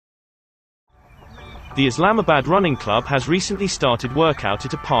The Islamabad Running Club has recently started workout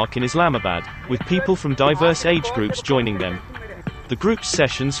at a park in Islamabad, with people from diverse age groups joining them. The group's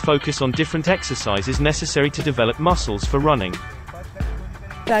sessions focus on different exercises necessary to develop muscles for running.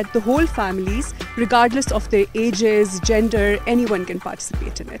 That the whole families, regardless of their ages, gender, anyone can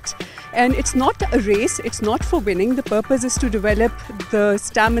participate in it. And it's not a race, it's not for winning. The purpose is to develop the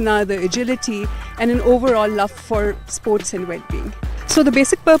stamina, the agility, and an overall love for sports and well-being. So the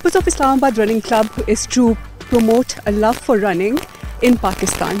basic purpose of Islamabad Running Club is to promote a love for running in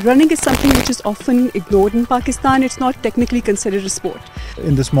Pakistan. Running is something which is often ignored in Pakistan. It's not technically considered a sport.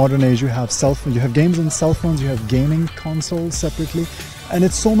 In this modern age, you have games on cell phones, you have gaming consoles separately, and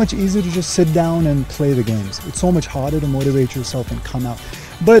it's so much easier to just sit down and play the games. It's so much harder to motivate yourself and come out.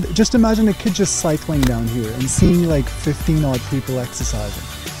 But just imagine a kid just cycling down here and seeing like 15 odd people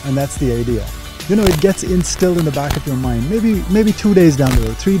exercising, and that's the idea. You know, it gets instilled in the back of your mind. Maybe 2 days down the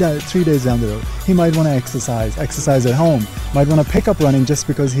road, three days down the road, he might want to exercise at home, might want to pick up running just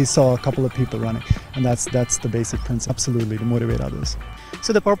because he saw a couple of people running. And that's the basic principle, absolutely, to motivate others.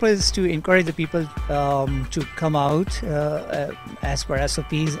 So the purpose is to encourage the people to come out as per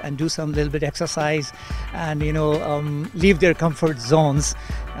SOPs and do some little bit exercise, and leave their comfort zones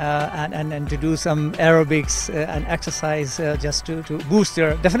and to do some aerobics and exercise just to boost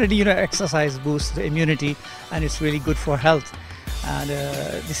their, definitely exercise boosts the immunity, and it's really good for health. And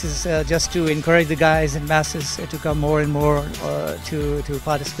this is just to encourage the guys and masses to come more and more to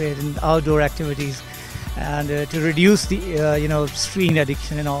participate in outdoor activities, and to reduce the screen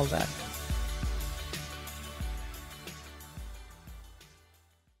addiction and all that.